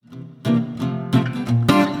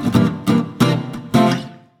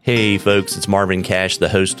Hey folks, it's Marvin Cash, the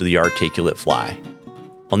host of The Articulate Fly.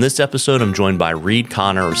 On this episode, I'm joined by Reed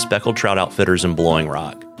Connor of Speckled Trout Outfitters in Blowing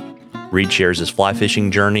Rock. Reed shares his fly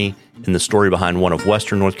fishing journey and the story behind one of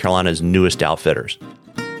Western North Carolina's newest outfitters.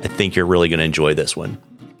 I think you're really going to enjoy this one.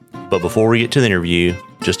 But before we get to the interview,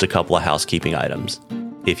 just a couple of housekeeping items.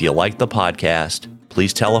 If you like the podcast,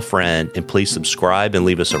 please tell a friend and please subscribe and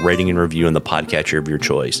leave us a rating and review in the podcatcher of your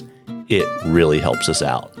choice. It really helps us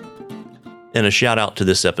out. And a shout out to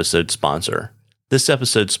this episode's sponsor. This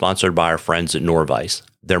episode's sponsored by our friends at Norvise.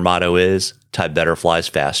 Their motto is, tie better flies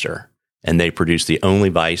faster. And they produce the only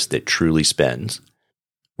vise that truly spins.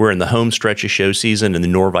 We're in the home stretch of show season, and the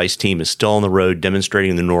Norvise team is still on the road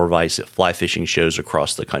demonstrating the Norvise at fly fishing shows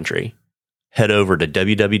across the country. Head over to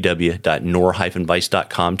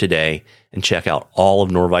www.nor-vice.com today and check out all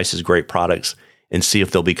of Norvice's great products and see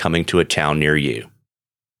if they'll be coming to a town near you.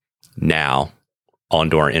 Now, on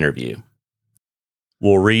to our interview.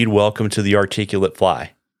 Well, Reed, welcome to The Articulate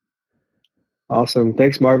Fly. Awesome.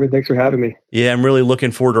 Thanks, Marvin. Thanks for having me. Yeah, I'm really looking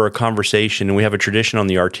forward to our conversation, and we have a tradition on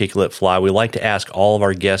The Articulate Fly. We like to ask all of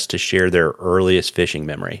our guests to share their earliest fishing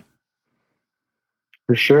memory.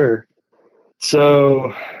 For sure.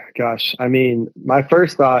 So, gosh, I mean, my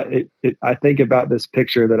first thought, I think about this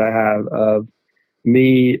picture that I have of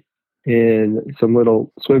me in some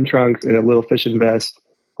little swim trunks and a little fishing vest,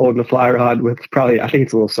 holding a fly rod with probably, I think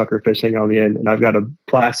it's a little sucker fishing on the end, and I've got a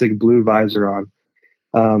plastic blue visor on.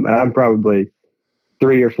 And I'm probably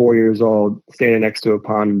 3 or 4 years old, standing next to a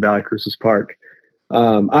pond in Valley Cruces Park.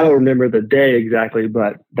 I don't remember the day exactly,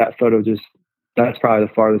 but that photo that's probably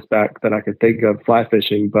the farthest back that I could think of fly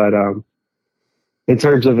fishing. But in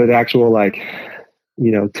terms of an actual,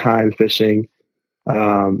 time fishing,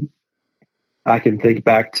 I can think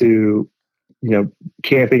back to,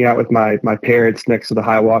 camping out with my parents next to the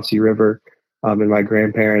Hiawassee River, and my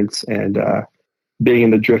grandparents, and being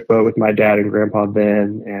in the drift boat with my dad and grandpa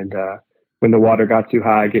then, and when the water got too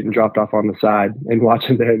high, getting dropped off on the side and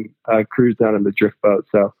watching them cruise down in the drift boat.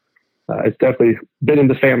 So it's definitely been in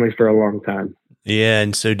the family for a long time. Yeah,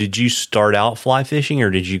 and so did you start out fly fishing,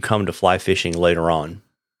 or did you come to fly fishing later on?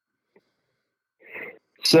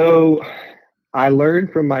 So I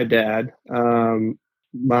learned from my dad.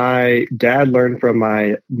 My dad learned from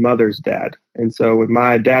my mother's dad. And so when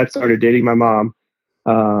my dad started dating my mom,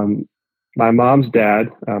 my mom's dad,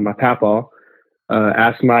 my papa,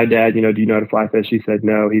 asked my dad, do you know how to fly fish? He said,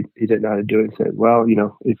 no, he didn't know how to do it. He said, well,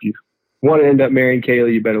 if you want to end up marrying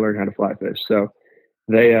Kaylee, you better learn how to fly fish. So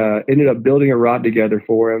they ended up building a rod together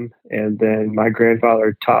for him. And then my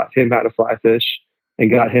grandfather taught him how to fly fish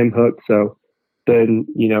and got him hooked. So then,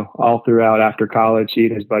 all throughout after college, he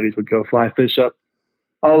and his buddies would go fly fish up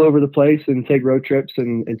all over the place and take road trips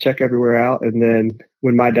and check everywhere out. And then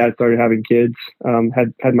when my dad started having kids,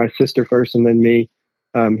 had my sister first and then me,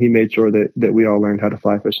 he made sure that we all learned how to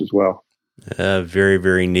fly fish as well. Very,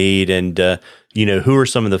 very neat. And, who are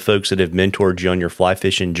some of the folks that have mentored you on your fly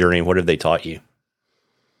fishing journey? What have they taught you?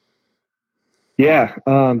 Yeah,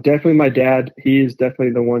 definitely my dad. He is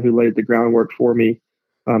definitely the one who laid the groundwork for me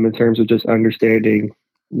in terms of just understanding,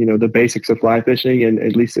 the basics of fly fishing and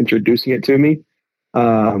at least introducing it to me.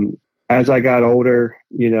 As I got older,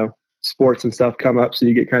 sports and stuff come up, so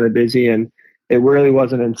you get kind of busy. And it really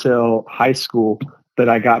wasn't until high school that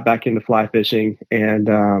I got back into fly fishing.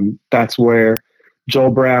 And that's where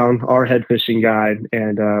Joel Brown, our head fishing guide,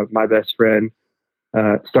 and my best friend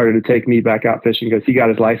started to take me back out fishing because he got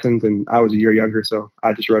his license and I was a year younger. So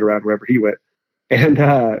I just rode around wherever he went. And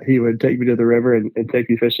he would take me to the river and take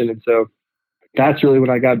me fishing. And so that's really when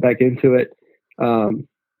I got back into it.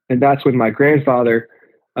 And that's when my grandfather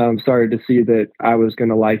started to see that I was going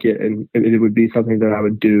to like it and it would be something that I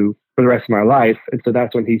would do for the rest of my life. And so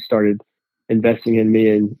that's when he started investing in me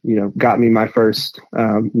and, got me my first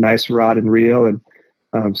nice rod and reel and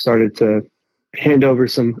started to hand over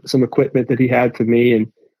some equipment that he had to me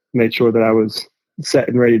and made sure that I was set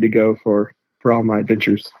and ready to go for all my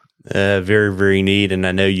adventures. Very, very neat. And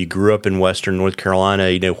I know you grew up in Western North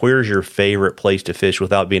Carolina. Where's your favorite place to fish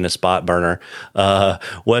without being a spot burner? In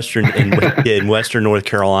Western North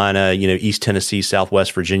Carolina, East Tennessee,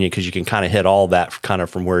 Southwest Virginia, because you can kind of hit all that kind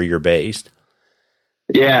of from where you're based.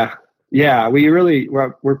 Yeah.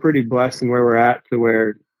 We're pretty blessed in where we're at to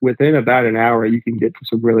where within about an hour, you can get to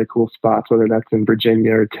some really cool spots, whether that's in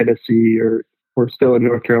Virginia or Tennessee or still in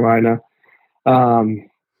North Carolina.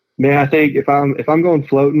 Man, I think if I'm going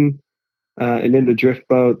floating and in the drift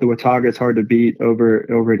boat, the Watauga is hard to beat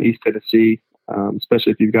over in East Tennessee,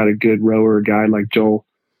 especially if you've got a good rower or guide like Joel,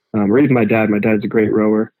 or even my dad. My dad's a great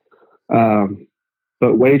rower.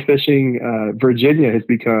 But wade fishing, Virginia has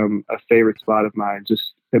become a favorite spot of mine.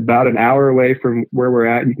 Just about an hour away from where we're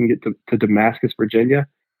at, you can get to Damascus, Virginia.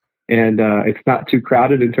 And it's not too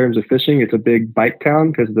crowded in terms of fishing. It's a big bike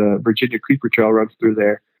town because the Virginia Creeper Trail runs through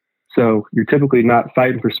there. So you're typically not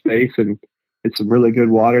fighting for space, and it's some really good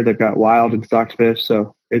water. They've got wild and stocked fish.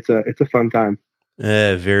 So it's a fun time.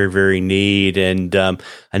 Very, very neat. And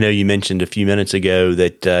I know you mentioned a few minutes ago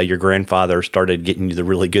that your grandfather started getting you the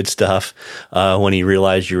really good stuff when he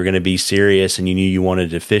realized you were going to be serious and you knew you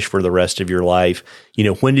wanted to fish for the rest of your life.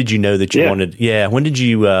 When did you know that you wanted? Yeah, when did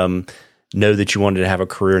you know that you wanted to have a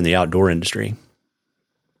career in the outdoor industry?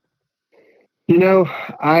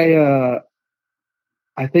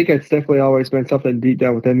 I think it's definitely always been something deep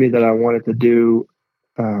down within me that I wanted to do,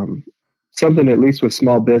 something at least with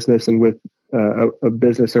small business and with a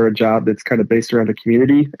business or a job that's kind of based around a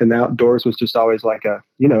community. And the outdoors was just always like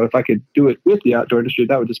if I could do it with the outdoor industry,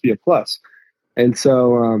 that would just be a plus. And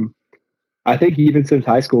so I think even since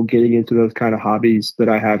high school, getting into those kind of hobbies that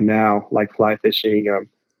I have now, like fly fishing,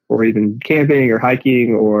 or even camping or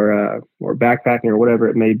hiking or backpacking or whatever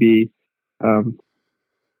it may be.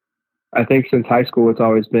 I think since high school, it's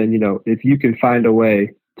always been, if you can find a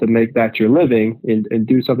way to make that your living and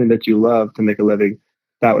do something that you love to make a living,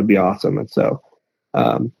 that would be awesome. And so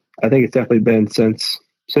I think it's definitely been since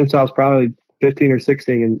I was probably 15 or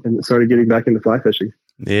 16 and started getting back into fly fishing.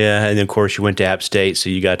 Yeah. And of course you went to App State, so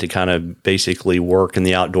you got to kind of basically work in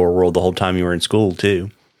the outdoor world the whole time you were in school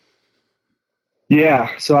too. Yeah.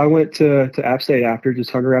 So I went to App State after,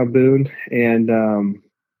 just hung around Boone, and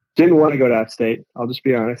didn't want to go to App State. I'll just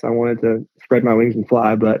be honest. I wanted to spread my wings and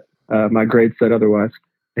fly, but my grades said otherwise.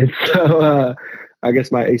 And so I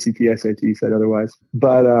guess my ACT, SAT said otherwise.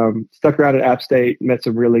 But stuck around at App State, met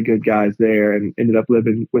some really good guys there, and ended up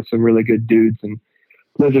living with some really good dudes, and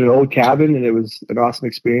lived in an old cabin, and it was an awesome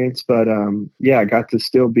experience. But I got to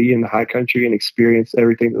still be in the high country and experience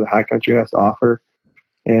everything that the high country has to offer.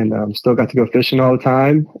 And still got to go fishing all the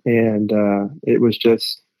time. And it was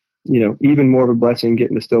just, even more of a blessing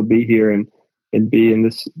getting to still be here and be in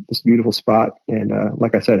this beautiful spot. And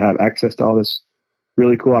like I said, have access to all this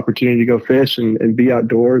really cool opportunity to go fish and be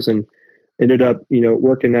outdoors, and ended up,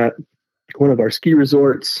 working at one of our ski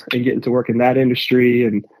resorts and getting to work in that industry.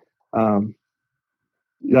 And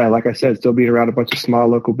like I said, still being around a bunch of small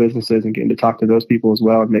local businesses and getting to talk to those people as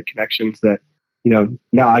well and make connections that,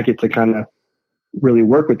 now I get to kind of really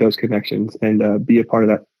work with those connections and be a part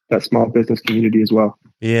of that small business community as well.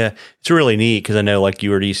 Yeah, it's really neat because I know like you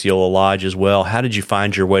were at Esiola Lodge as well. How did you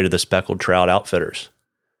find your way to the Speckled Trout Outfitters?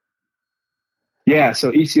 Yeah,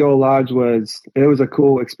 so Esiola Lodge was a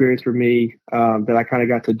cool experience for me that I kind of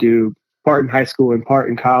got to do part in high school and part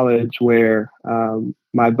in college, where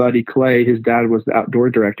my buddy Clay, his dad was the outdoor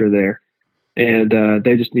director there, and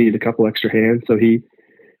they just needed a couple extra hands. So he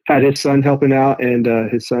had his son helping out, and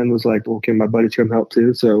his son was like, well, can my buddy come help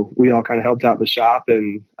too? So we all kind of helped out the shop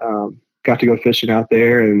and got to go fishing out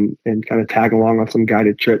there and kind of tag along on some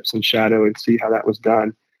guided trips and shadow and see how that was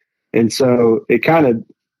done. And so it kind of,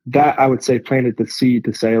 that I would say planted the seed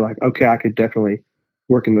to say like, okay, I could definitely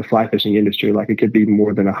work in the fly fishing industry. Like it could be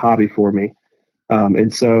more than a hobby for me.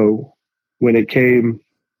 And so when it came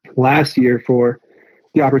last year for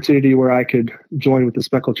the opportunity where I could join with the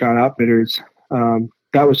Speckled Trout Outfitters,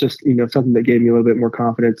 that was just, something that gave me a little bit more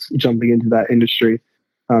confidence jumping into that industry,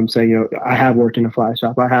 saying, I have worked in a fly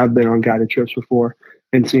shop. I have been on guided trips before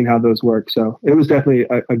and seen how those work. So it was definitely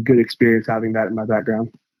a good experience having that in my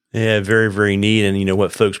background. Yeah, very, very neat. And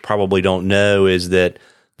what folks probably don't know is that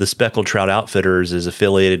the Speckled Trout Outfitters is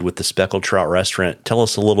affiliated with the Speckled Trout Restaurant. Tell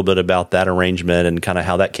us a little bit about that arrangement and kind of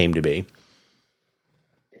how that came to be.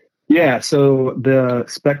 Yeah, so the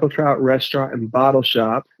Speckled Trout Restaurant and Bottle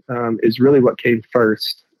Shop is really what came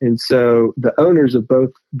first. And so the owners of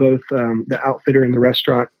both the outfitter and the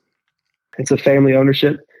restaurant, it's a family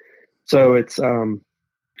ownership. So it's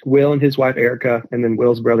Will and his wife, Erica, and then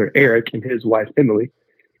Will's brother, Eric, and his wife, Emily.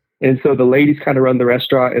 And so the ladies kind of run the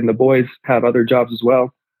restaurant and the boys have other jobs as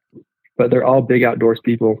well, but they're all big outdoors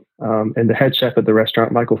people. And the head chef at the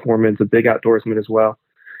restaurant, Michael Foreman, is a big outdoorsman as well.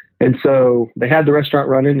 And so they had the restaurant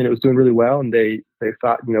running and it was doing really well. And they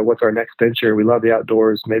thought, what's our next venture? We love the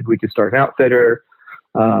outdoors. Maybe we could start an outfitter.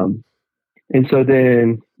 And so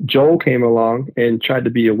then Joel came along and tried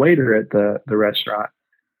to be a waiter at the restaurant.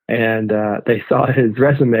 And they saw his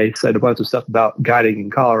resume said a bunch of stuff about guiding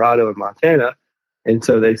in Colorado and Montana. And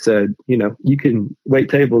so they said, you can wait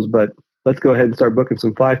tables, but let's go ahead and start booking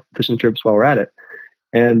some fly fishing trips while we're at it.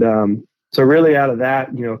 And so really out of that,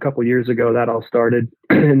 a couple of years ago, that all started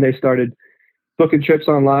and they started booking trips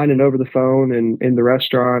online and over the phone and in the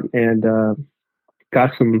restaurant, and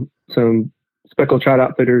got some Speckled Trout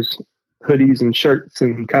Outfitters hoodies and shirts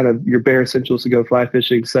and kind of your bare essentials to go fly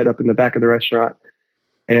fishing set up in the back of the restaurant.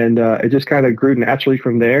 And it just kind of grew naturally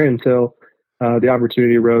from there until the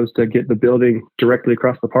opportunity arose to get the building directly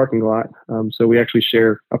across the parking lot. So we actually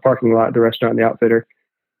share a parking lot, the restaurant and the outfitter.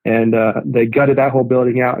 And they gutted that whole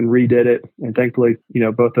building out and redid it. And thankfully,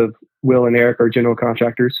 both of Will and Eric are general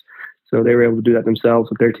contractors. So they were able to do that themselves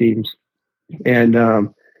with their teams. And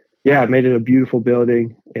it made it a beautiful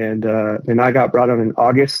building. And I got brought on in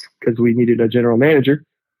August because we needed a general manager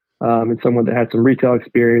and someone that had some retail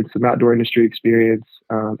experience, some outdoor industry experience,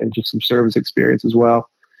 and just some service experience as well.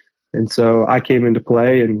 And so I came into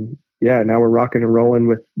play, and now we're rocking and rolling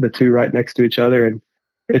with the two right next to each other. And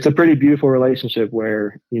it's a pretty beautiful relationship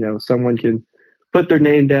where, someone can put their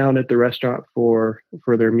name down at the restaurant for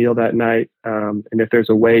their meal that night. And if there's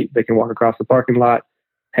a wait, they can walk across the parking lot,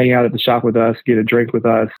 hang out at the shop with us, get a drink with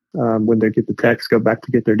us. When they get the text, go back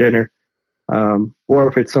to get their dinner. Or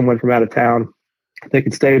if it's someone from out of town, they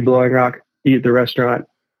can stay in Blowing Rock, eat at the restaurant,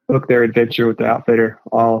 book their adventure with the outfitter,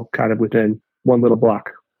 all kind of within one little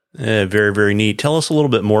block. Very, very neat. Tell us a little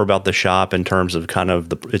bit more about the shop in terms of kind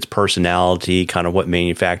of its personality, kind of what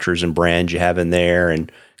manufacturers and brands you have in there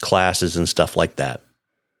and classes and stuff like that.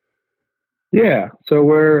 Yeah. So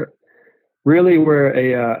we're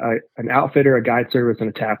an outfitter, a guide service, and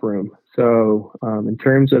a tap room. So in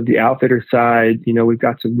terms of the outfitter side, we've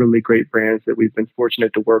got some really great brands that we've been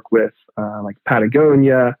fortunate to work with, like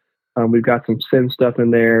Patagonia. We've got some sim stuff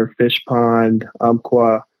in there, Fish Pond,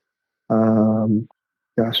 Umpqua,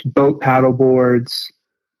 boat paddle boards,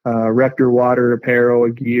 Rep Your Water apparel,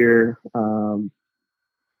 gear.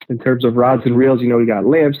 In terms of rods and reels, we got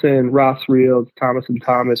Lamson, Ross reels, Thomas and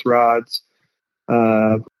Thomas rods,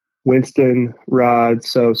 Winston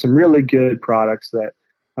rods. So some really good products that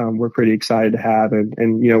we're pretty excited to have.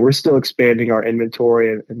 And we're still expanding our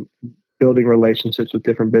inventory and building relationships with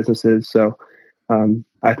different businesses. So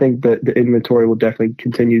I think that the inventory will definitely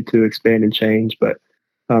continue to expand and change, but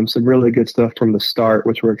some really good stuff from the start,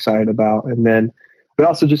 which we're excited about. And then we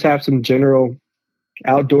also just have some general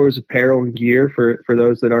outdoors apparel and gear for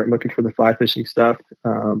those that aren't looking for the fly fishing stuff,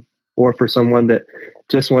 or for someone that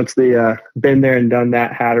just wants the been there and done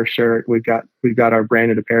that hat or shirt. We've got our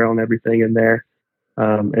branded apparel and everything in there.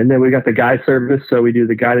 And then we got the guide service. So we do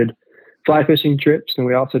the guided fly fishing trips, and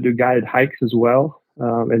we also do guided hikes as well.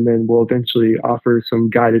 And then we'll eventually offer some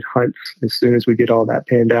guided hunts as soon as we get all that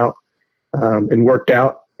panned out and worked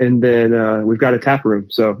out. And then we've got a tap room.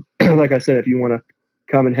 So like I said, if you want to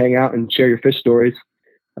come and hang out and share your fish stories,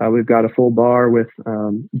 we've got a full bar with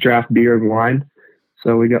draft beer and wine.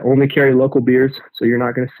 So we only carry local beers. So you're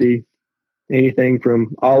not going to see anything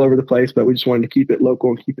from all over the place, but we just wanted to keep it local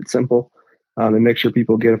and keep it simple, and make sure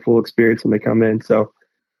people get a full experience when they come in. So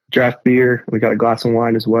draft beer, we got a glass of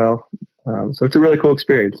wine as well. So it's a really cool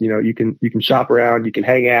experience. You can shop around, you can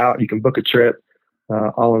hang out, you can book a trip,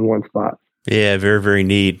 all in one spot. Yeah, very, very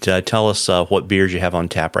neat. Tell us what beers you have on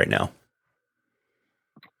tap right now.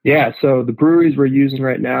 Yeah, so the breweries we're using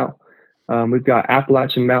right now, we've got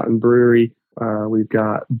Appalachian Mountain Brewery. We've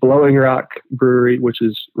got Blowing Rock Brewery, which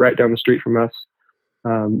is right down the street from us.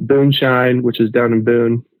 Boonshine, which is down in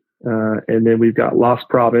Boone. And then we've got Lost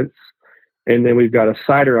Province. And then we've got a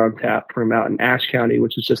cider on tap from out in Ashe County,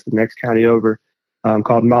 which is just the next county over,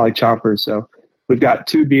 called Molly Chompers. So we've got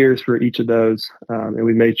 2 beers for each of those. And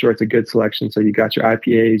we made sure it's a good selection. So you got your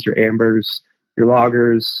IPAs, your ambers, your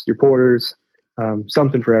lagers, your porters,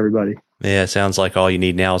 something for everybody. Yeah, it sounds like all you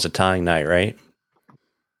need now is a tying night, right?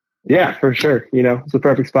 Yeah, for sure. It's the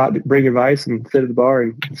perfect spot to bring your vice and sit at the bar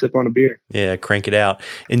and sip on a beer. Yeah, crank it out.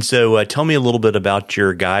 And so tell me a little bit about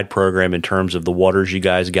your guide program in terms of the waters you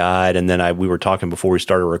guys guide. And then we were talking before we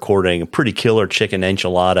started recording, a pretty killer chicken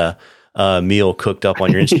enchilada meal cooked up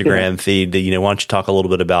on your Instagram feed. Why don't you talk a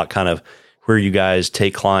little bit about kind of where you guys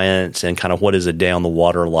take clients and kind of what is a day on the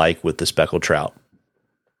water like with the speckled trout?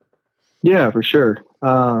 Yeah, for sure.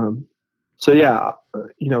 So yeah,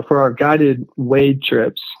 for our guided wade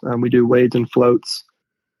trips, we do wades and floats.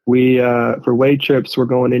 For wade trips, we're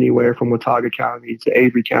going anywhere from Watauga County to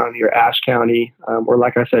Avery County or Ashe County, or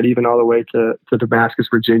like I said, even all the way to Damascus,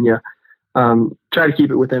 Virginia. Try to keep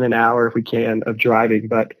it within an hour if we can of driving,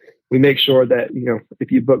 but we make sure that,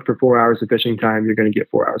 if you book for 4 hours of fishing time, you're going to get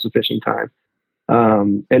 4 hours of fishing time.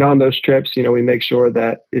 And on those trips, we make sure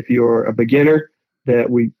that if you're a beginner, that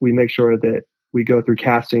we make sure that we go through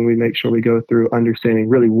casting. We make sure we go through understanding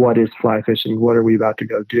really what is fly fishing, what are we about to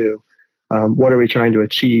go do, what are we trying to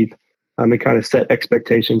achieve, and kind of set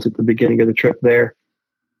expectations at the beginning of the trip there.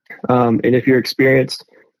 And if you're experienced,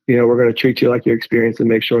 we're going to treat you like you're experienced and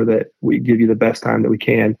make sure that we give you the best time that we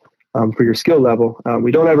can. for your skill level.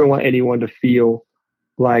 We don't ever want anyone to feel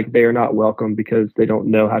like they are not welcome because they don't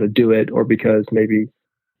know how to do it, or because maybe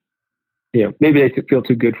they feel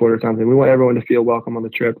too good for it or something. We want everyone to feel welcome on the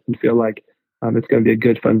trip and feel like it's going to be a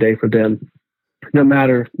good, fun day for them, no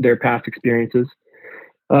matter their past experiences.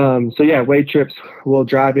 So yeah, wade trips, we'll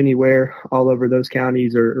drive anywhere all over those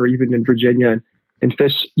counties, or even in Virginia, and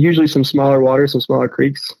fish usually some smaller waters, some smaller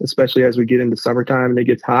creeks, especially as we get into summertime and it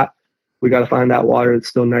gets hot. We got to find that water that's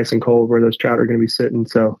still nice and cold where those trout are going to be sitting.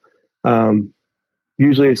 So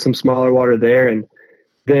usually it's some smaller water there. And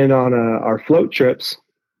then on our float trips,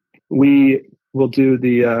 we will do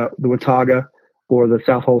the Watauga or the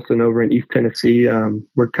South Holston over in East Tennessee.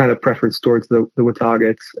 We're kind of preference towards the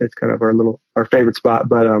Watauga. It's kind of our favorite spot,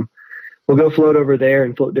 but we'll go float over there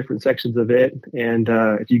and float different sections of it. And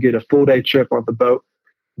if you get a full day trip on the boat,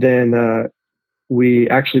 then we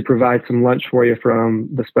actually provide some lunch for you from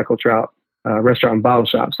the Speckled Trout restaurant and bottle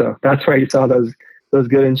shop. So that's where you saw those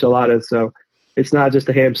good enchiladas. So it's not just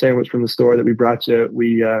a ham sandwich from the store that we brought you.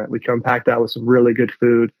 We come packed out with some really good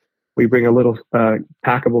food. We bring a little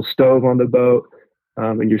packable stove on the boat,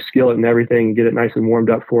 and your skillet and everything, and get it nice and warmed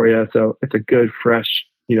up for you. So it's a good, fresh,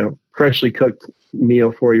 freshly cooked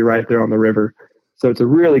meal for you right there on the river. So it's a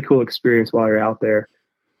really cool experience while you're out there.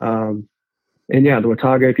 And yeah, the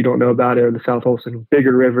Watauga, if you don't know about it, or the South Holston,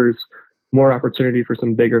 bigger rivers, more opportunity for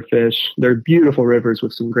some bigger fish. They're beautiful rivers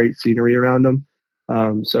with some great scenery around them.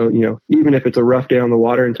 So, even if it's a rough day on the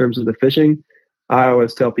water in terms of the fishing, I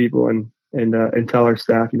always tell people and tell our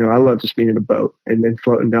staff, I love just being in a boat and then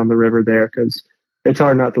floating down the river there, because it's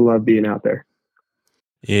hard not to love being out there.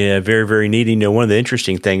 Yeah, very, very neat. One of the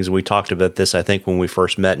interesting things, we talked about this, I think, when we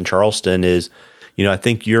first met in Charleston, is, I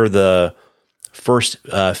think you're the first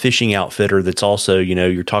fishing outfitter that's also,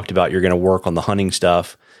 you talked about you're going to work on the hunting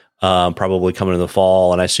stuff, probably coming in the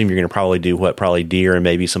fall. And I assume you're going to probably do probably deer and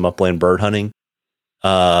maybe some upland bird hunting.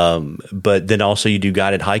 But then also you do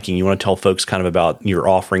guided hiking. You want to tell folks kind of about your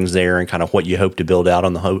offerings there and kind of what you hope to build out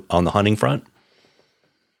on the hunting front?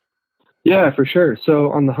 Yeah, for sure.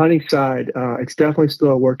 So on the hunting side, it's definitely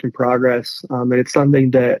still a work in progress. And it's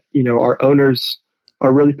something that, our owners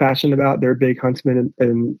are really passionate about. They're big huntsmen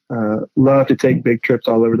and love to take big trips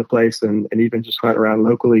all over the place and even just hunt around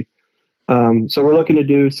locally. So we're looking to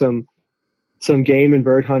do some game and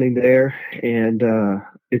bird hunting there, and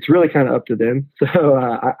it's really kind of up to them. So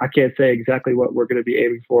I can't say exactly what we're going to be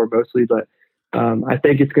aiming for mostly, but I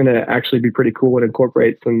think it's going to actually be pretty cool and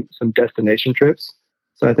incorporate some destination trips.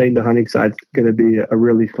 So I think the hunting side's going to be a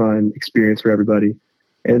really fun experience for everybody.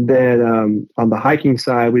 And then on the hiking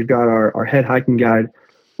side, we've got our head hiking guide,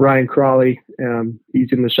 Ryan Crawley.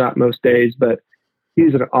 He's in the shop most days, but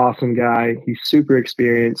he's an awesome guy. He's super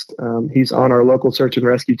experienced. He's on our local search and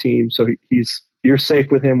rescue team, so you're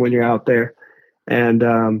safe with him when you're out there. And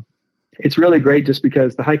it's really great just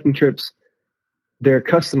because the hiking trips, they're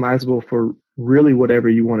customizable for really whatever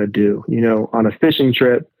you want to do. On a fishing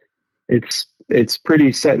trip, it's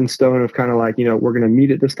pretty set in stone of kind of like, we're going to meet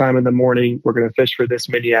at this time in the morning. We're going to fish for this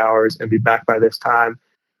many hours and be back by this time.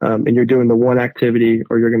 And you're doing the one activity,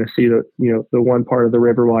 or you're going to see the one part of the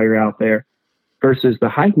river while you're out there. Versus the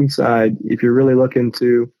hiking side, if you're really looking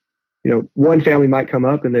to, one family might come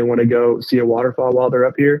up and they want to go see a waterfall while they're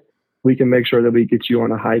up here. We can make sure that we get you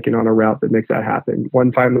on a hike and on a route that makes that happen.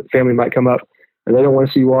 One family might come up and they don't want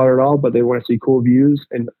to see water at all, but they want to see cool views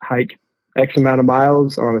and hike X amount of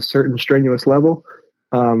miles on a certain strenuous level.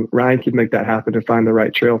 Ryan can make that happen and find the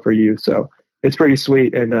right trail for you. So it's pretty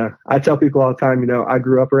sweet. And I tell people all the time, I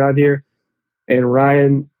grew up around here, and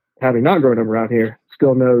Ryan, having not grown up around here,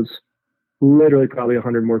 still knows literally probably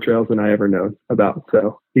 100 more trails than I ever known about.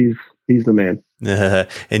 So he's the man.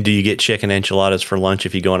 And do you get chicken enchiladas for lunch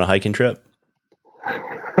if you go on a hiking trip?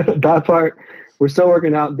 That part, we're still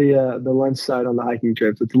working out the lunch side on the hiking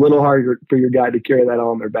trips. It's a little harder for your guide to carry that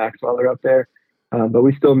on their backs while they're up there. But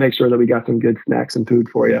we still make sure that we got some good snacks and food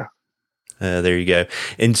for you. There you go.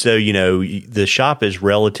 And so, the shop is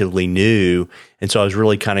relatively new. And so I was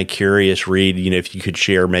really kind of curious, Reed, if you could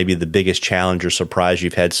share maybe the biggest challenge or surprise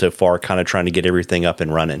you've had so far, kind of trying to get everything up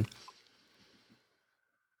and running.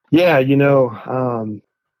 Yeah, it's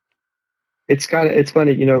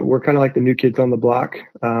funny, we're kind of like the new kids on the block.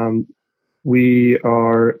 We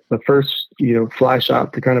are the first, fly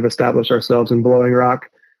shop to kind of establish ourselves in Blowing Rock.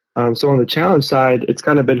 So on the challenge side, it's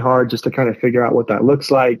kind of been hard just to kind of figure out what that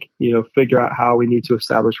looks like, figure out how we need to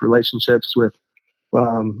establish relationships with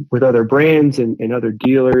other brands and other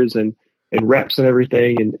dealers and reps and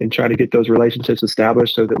everything, and try to get those relationships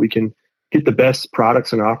established so that we can get the best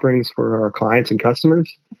products and offerings for our clients and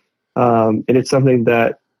customers. And it's something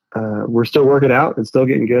that we're still working out and still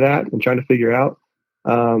getting good at and trying to figure out.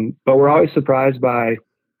 But we're always surprised by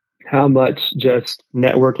how much just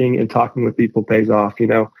networking and talking with people pays off.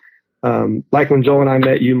 Like when Joel and I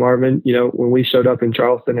met you, Marvin, when we showed up in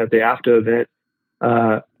Charleston at the AFTA event,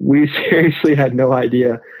 we seriously had no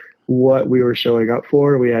idea what we were showing up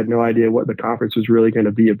for. We had no idea what the conference was really going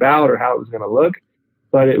to be about or how it was going to look.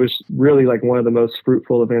 But it was really like one of the most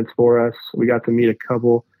fruitful events for us. We got to meet a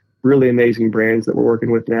couple really amazing brands that we're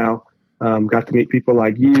working with now. Got to meet people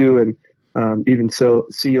like you and even so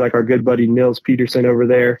see like our good buddy Nils Peterson over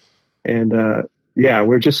there. And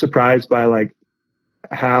we're just surprised by like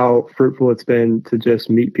how fruitful it's been to just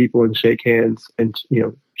meet people and shake hands and,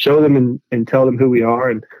 show them and tell them who we are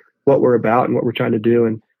and what we're about and what we're trying to do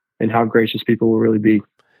and how gracious people will really be.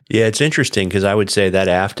 Yeah, it's interesting because I would say that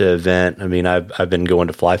AFTA event, I mean, I've been going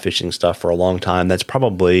to fly fishing stuff for a long time. That's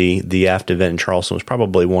probably the AFTA event in Charleston was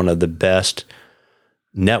probably one of the best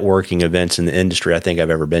networking events in the industry I think I've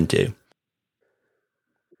ever been to.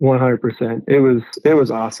 100%. It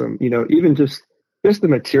was awesome. Even just the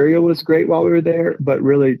material was great while we were there, but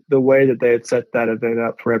really the way that they had set that event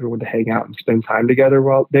up for everyone to hang out and spend time together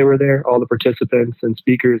while they were there, all the participants and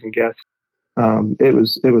speakers and guests,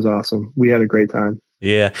 it was awesome. We had a great time.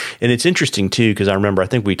 Yeah. And it's interesting too, because I remember, I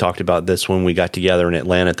think we talked about this when we got together in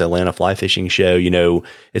Atlanta at the Atlanta Fly Fishing Show.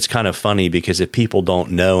 It's kind of funny because if people don't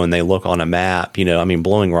know and they look on a map,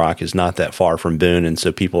 Blowing Rock is not that far from Boone. And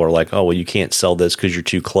so people are like, oh, well, you can't sell this because you're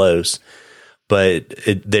too close. But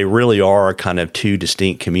they really are kind of two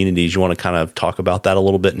distinct communities. You want to kind of talk about that a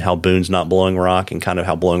little bit and how Boone's not Blowing Rock and kind of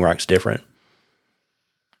how Blowing Rock's different?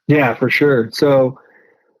 Yeah, for sure. So,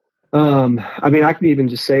 I can even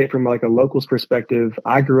just say it from like a local's perspective.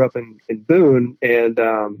 I grew up in Boone, and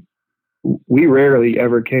we rarely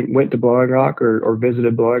ever went to Blowing Rock or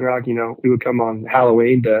visited Blowing Rock. We would come on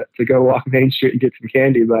Halloween to go walk Main Street and get some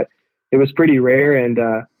candy, but it was pretty rare. And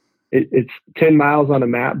it's 10 miles on a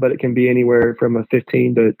map, but it can be anywhere from a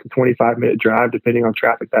 15 to 25-minute drive, depending on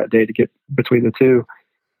traffic that day to get between the two.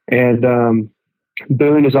 And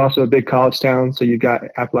Boone is also a big college town, so you've got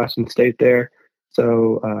Appalachian State there.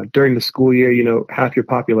 So during the school year, half your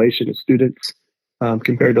population is students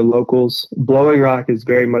compared to locals. Blowing Rock is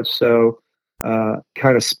very much so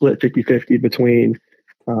kind of split 50-50 between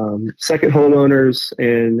second homeowners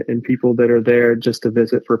and people that are there just to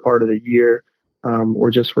visit for part of the year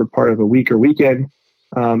or just for part of a week or weekend.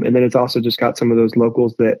 And then it's also just got some of those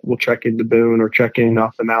locals that will trek into Boone or trek in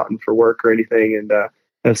off the mountain for work or anything and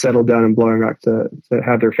have settled down in Blowing Rock to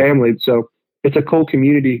have their family. So it's a cool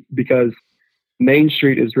community because Main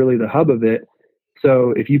Street is really the hub of it.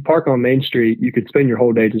 So if you park on Main Street, you could spend your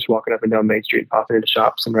whole day just walking up and down Main Street, popping into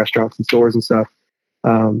shops and restaurants and stores and stuff.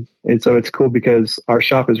 And so it's cool because our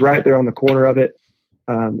shop is right there on the corner of it.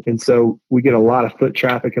 And so we get a lot of foot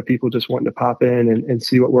traffic of people just wanting to pop in and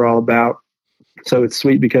see what we're all about. So it's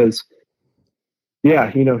sweet because,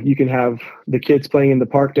 you can have the kids playing in the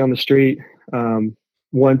park down the street.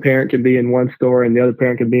 One parent can be in one store and the other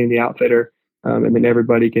parent can be in the outfitter. And then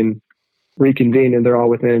everybody can reconvene and they're all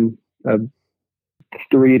within a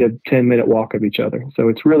 3 to 10 minute walk of each other. So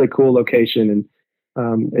it's really cool location.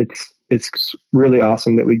 And it's really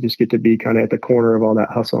awesome that we just get to be kind of at the corner of all that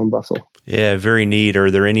hustle and bustle. Yeah, very neat. Are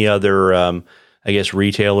there any other,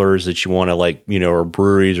 retailers that you want to or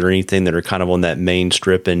breweries or anything that are kind of on that main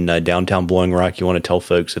strip in downtown Blowing Rock? You want to tell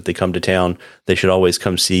folks if they come to town, they should always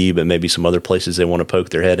come see, but maybe some other places they want to poke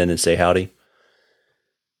their head in and say howdy?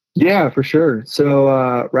 Yeah, for sure.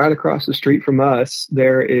 So right across the street from us,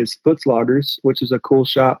 there is Foots Loggers, which is a cool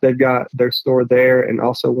shop. They've got their store there and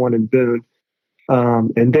also one in Boone.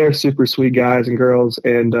 And they're super sweet guys and girls,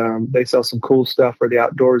 and they sell some cool stuff for the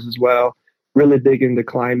outdoors as well. Really big into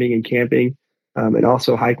climbing and camping and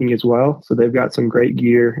also hiking as well. So they've got some great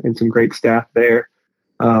gear and some great staff there.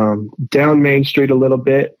 Down Main Street a little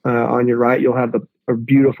bit on your right, you'll have a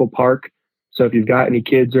beautiful park. So if you've got any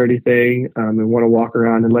kids or anything and want to walk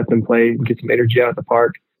around and let them play and get some energy out of the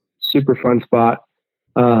park, super fun spot.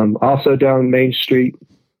 Also down Main Street,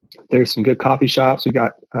 there's some good coffee shops. We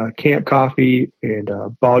got Camp Coffee and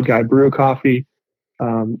Bald Guy Brew Coffee.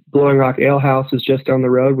 Blowing Rock Ale House is just down the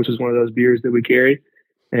road, which is one of those beers that we carry.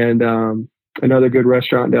 And another good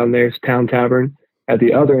restaurant down there is Town Tavern at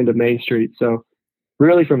the other end of Main Street. So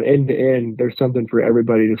really from end to end, there's something for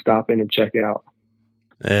everybody to stop in and check out.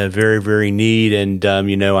 Very, very neat. And,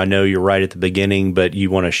 I know you're right at the beginning, but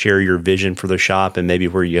you want to share your vision for the shop and maybe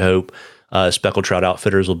where you hope Speckled Trout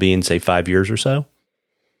Outfitters will be in, say, 5 years or so?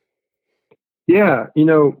 Yeah.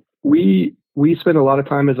 We spend a lot of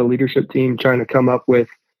time as a leadership team trying to come up with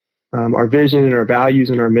our vision and our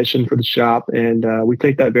values and our mission for the shop. And we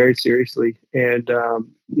take that very seriously and,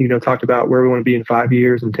 talked about where we want to be in 5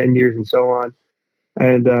 years and 10 years and so on.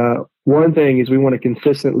 And one thing is we want to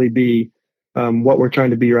consistently be what we're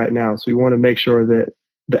trying to be right now. So we want to make sure that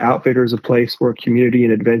the Outfitter is a place for community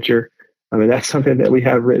and adventure. I mean, that's something that we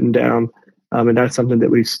have written down, and that's something that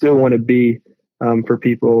we still want to be for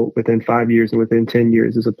people within 5 years and within 10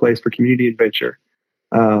 years, is a place for community adventure.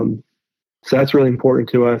 So that's really important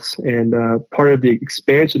to us. And part of the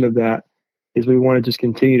expansion of that is we want to just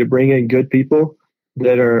continue to bring in good people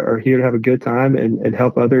that are here to have a good time and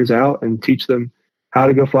help others out and teach them how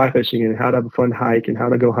to go fly fishing and how to have a fun hike and how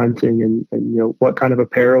to go hunting and what kind of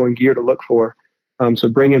apparel and gear to look for. So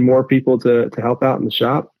bring in more people to help out in the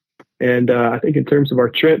shop. And I think in terms of our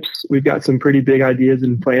trips, we've got some pretty big ideas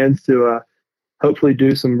and plans to hopefully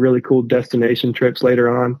do some really cool destination trips later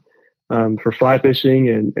on for fly fishing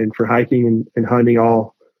and for hiking and hunting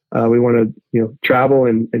all. We want to travel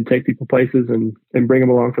and take people places and bring them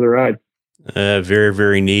along for the ride. Very,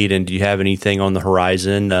 very neat. And do you have anything on the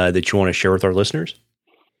horizon that you want to share with our listeners?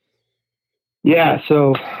 Yeah.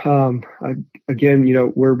 So,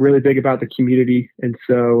 again, we're really big about the community. And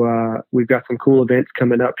so we've got some cool events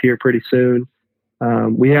coming up here pretty soon.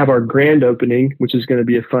 We have our grand opening, which is going to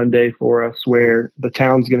be a fun day for us, where the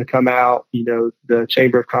town's going to come out. The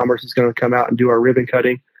Chamber of Commerce is going to come out and do our ribbon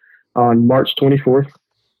cutting on March 24th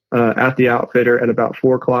at the Outfitter at about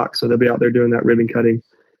 4:00. So they'll be out there doing that ribbon cutting.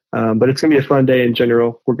 But it's going to be a fun day in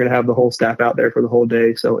general. We're going to have the whole staff out there for the whole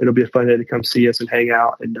day. So it'll be a fun day to come see us and hang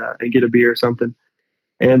out and get a beer or something.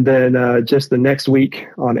 And then just the next week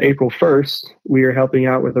on April 1st, we are helping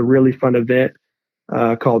out with a really fun event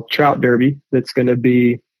called Trout Derby. It's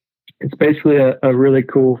basically a really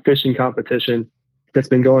cool fishing competition that's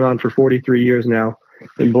been going on for 43 years now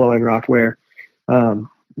in Blowing Rock, where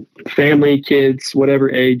family, kids,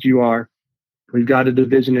 whatever age you are, we've got a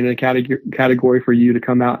division and a category for you to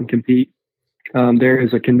come out and compete. There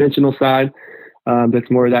is a conventional side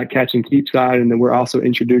that's more of that catch and keep side. And then we're also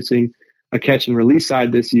introducing a catch and release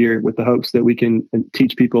side this year with the hopes that we can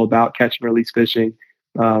teach people about catch and release fishing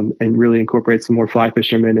and really incorporate some more fly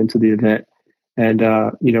fishermen into the event. And,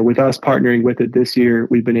 with us partnering with it this year,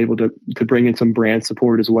 we've been able to bring in some brand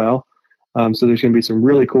support as well. So there's going to be some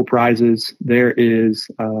really cool prizes. There is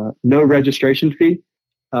no registration fee.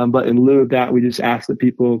 But in lieu of that, we just ask that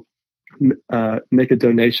people make a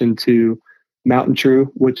donation to Mountain True,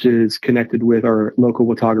 which is connected with our local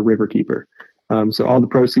Watauga River Keeper. So all the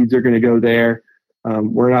proceeds are going to go there.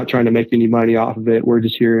 We're not trying to make any money off of it. We're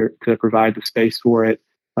just here to provide the space for it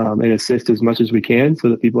and assist as much as we can so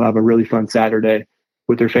that people have a really fun Saturday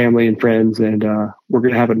with their family and friends. And we're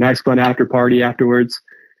going to have a nice fun after party afterwards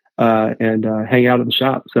and hang out at the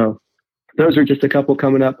shop. So those are just a couple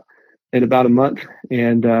coming up in about a month.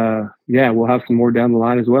 And we'll have some more down the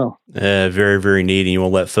line as well. Very, very neat. And you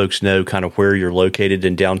will let folks know kind of where you're located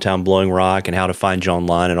in downtown Blowing Rock and how to find you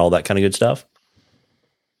online and all that kind of good stuff?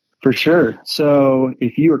 For sure. So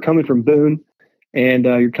if you are coming from Boone and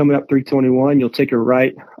you're coming up 321, you'll take a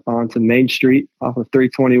right onto Main Street off of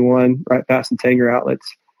 321, right past the Tanger outlets.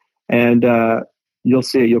 And you'll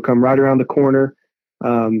see it. You'll come right around the corner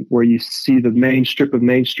where you see the main strip of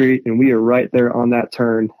Main Street, and we are right there on that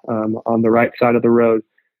turn on the right side of the road.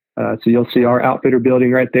 So you'll see our Outfitter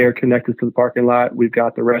building right there connected to the parking lot. We've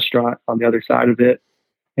got the restaurant on the other side of it.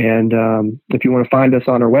 And if you want to find us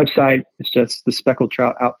on our website, it's just the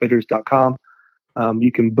SpeckledTroutOutfitters.com.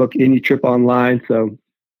 You can book any trip online, so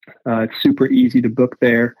it's super easy to book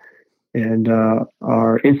there. And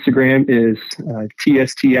our Instagram is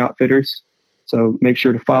TST Outfitters. So make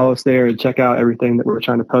sure to follow us there and check out everything that we're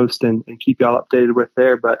trying to post and keep y'all updated with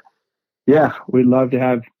there. But yeah, we'd love to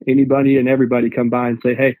have anybody and everybody come by and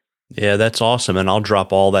say, hey. Yeah, that's awesome. And I'll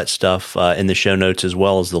drop all that stuff in the show notes, as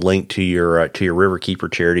well as the link to your Riverkeeper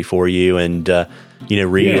charity for you. And,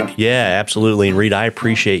 Reed, yeah, absolutely. And Reed, I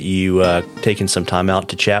appreciate you taking some time out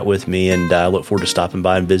to chat with me, and I look forward to stopping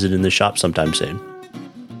by and visiting the shop sometime soon.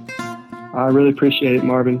 I really appreciate it,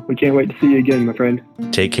 Marvin. We can't wait to see you again, my friend.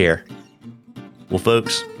 Take care. Well,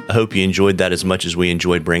 folks, I hope you enjoyed that as much as we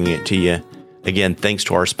enjoyed bringing it to you. Again, thanks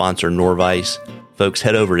to our sponsor, Norvise. Folks,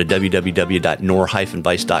 head over to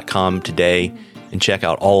www.nor-vice.com today and check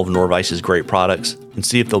out all of Norvice's great products and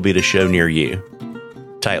see if they'll be at a show near you.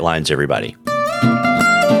 Tight lines, everybody.